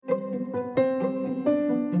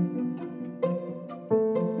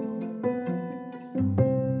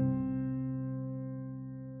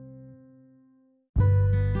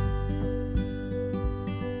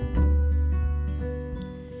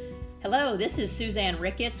this is Suzanne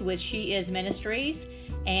Ricketts with She Is Ministries,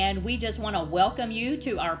 and we just want to welcome you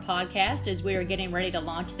to our podcast as we are getting ready to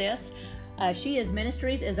launch this. She Is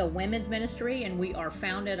Ministries is a women's ministry, and we are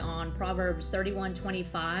founded on Proverbs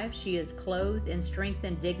 31:25. She is clothed in strength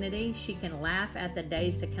and dignity. She can laugh at the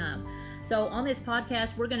days to come. So on this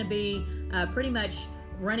podcast, we're going to be pretty much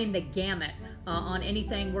running the gamut on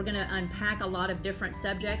anything. We're going to unpack a lot of different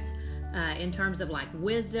subjects in terms of like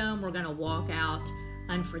wisdom. We're going to walk out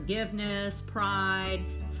unforgiveness, pride,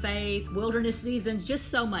 faith, wilderness seasons, just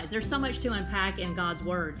so much. There's so much to unpack in God's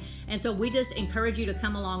Word. And so we just encourage you to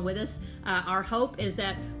come along with us. Our hope is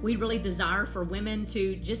that we really desire for women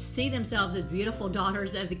to just see themselves as beautiful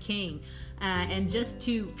daughters of the King, and just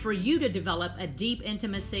for you to develop a deep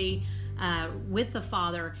intimacy with the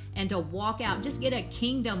Father and to walk out, just get a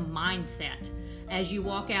kingdom mindset as you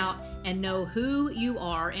walk out and know who you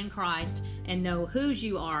are in Christ and know whose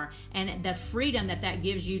you are, and the freedom that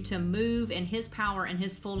gives you to move in His power and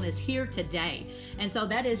His fullness here today. And so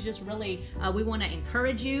that is just really, we want to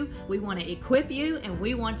encourage you, we want to equip you, and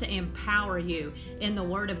we want to empower you in the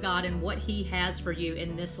Word of God and what He has for you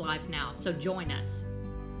in this life now. So join us.